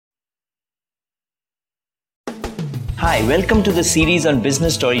Hi, welcome to the series on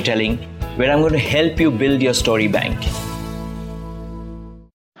business storytelling, where I'm going to help you build your story bank.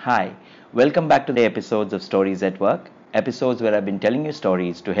 Hi, welcome back to the episodes of Stories at Work, episodes where I've been telling you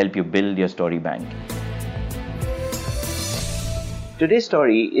stories to help you build your story bank. Today's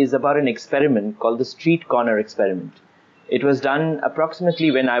story is about an experiment called the street corner experiment. It was done approximately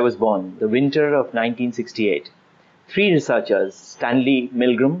when I was born, the winter of 1968. Three researchers, Stanley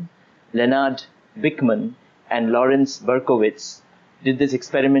Milgram, Leonard Bickman, and Lawrence Berkowitz, did this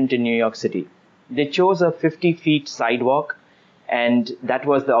experiment in New York City. They chose a 50-feet sidewalk, and that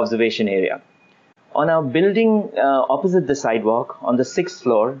was the observation area. On a building opposite the sidewalk, on the 6th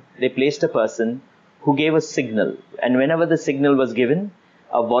floor, they placed a person who gave a signal. And whenever the signal was given,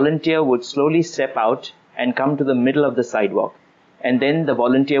 a volunteer would slowly step out and come to the middle of the sidewalk. And then the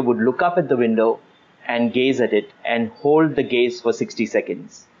volunteer would look up at the window and gaze at it and hold the gaze for 60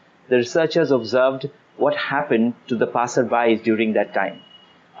 seconds. The researchers observed what happened to the passerbys during that time.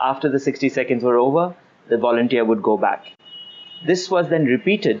 After the 60 seconds were over, the volunteer would go back. This was then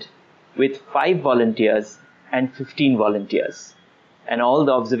repeated with 5 volunteers and 15 volunteers. And all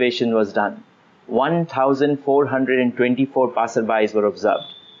the observation was done. 1,424 passerbys were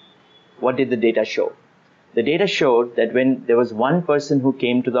observed. What did the data show? The data showed that when there was one person who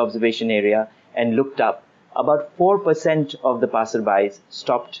came to the observation area and looked up, about 4% of the passerbys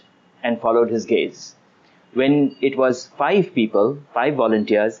stopped and followed his gaze. When it was 5 people, 5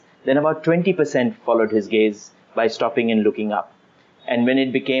 volunteers, then about 20% followed his gaze by stopping and looking up. And when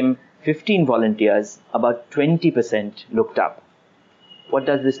it became 15 volunteers, about 20% looked up. What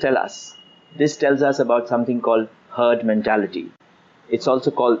does this tell us? This tells us about something called herd mentality. It's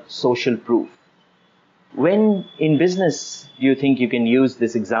also called social proof. When in business do you think you can use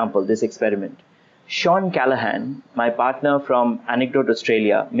this example, this experiment? Sean Callahan, my partner from Anecdote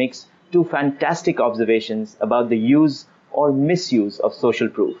Australia, makes 2 fantastic observations about the use or misuse of social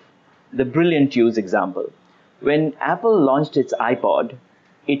proof. The brilliant use example. When Apple launched its iPod,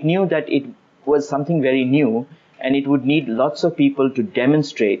 it knew that it was something very new and it would need lots of people to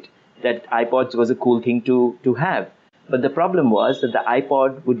demonstrate that iPods was a cool thing to have. But the problem was that the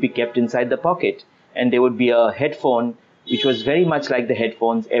iPod would be kept inside the pocket and there would be a headphone which was very much like the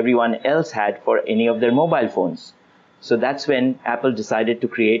headphones everyone else had for any of their mobile phones. So that's when Apple decided to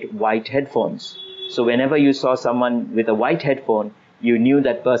create white headphones. So whenever you saw someone with a white headphone, you knew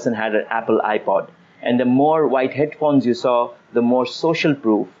that person had an Apple iPod. And the more white headphones you saw, the more social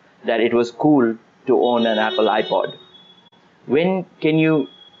proof that it was cool to own an Apple iPod. When can you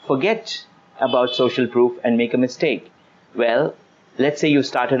forget about social proof and make a mistake? Well, let's say you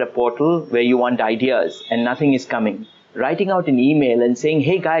started a portal where you want ideas and nothing is coming. Writing out an email and saying,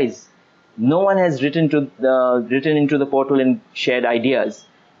 hey guys, no one has written into the portal and shared ideas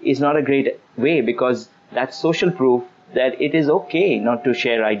is not a great way, because that's social proof that it is okay not to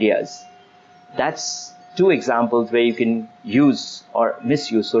share ideas. That's 2 examples where you can use or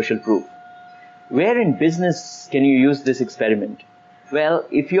misuse social proof. Where in business can you use this experiment? Well,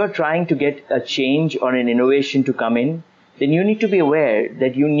 if you're trying to get a change or an innovation to come in, then you need to be aware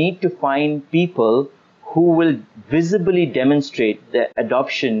that you need to find people who will visibly demonstrate the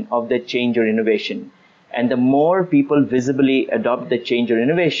adoption of that change or innovation. And the more people visibly adopt the change or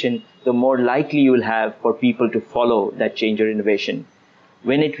innovation, the more likely you will have for people to follow that change or innovation.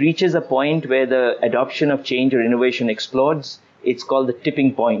 When it reaches a point where the adoption of change or innovation explodes, it's called the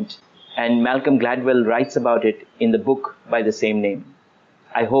tipping point. And Malcolm Gladwell writes about it in the book by the same name.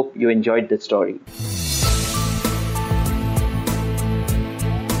 I hope you enjoyed that story.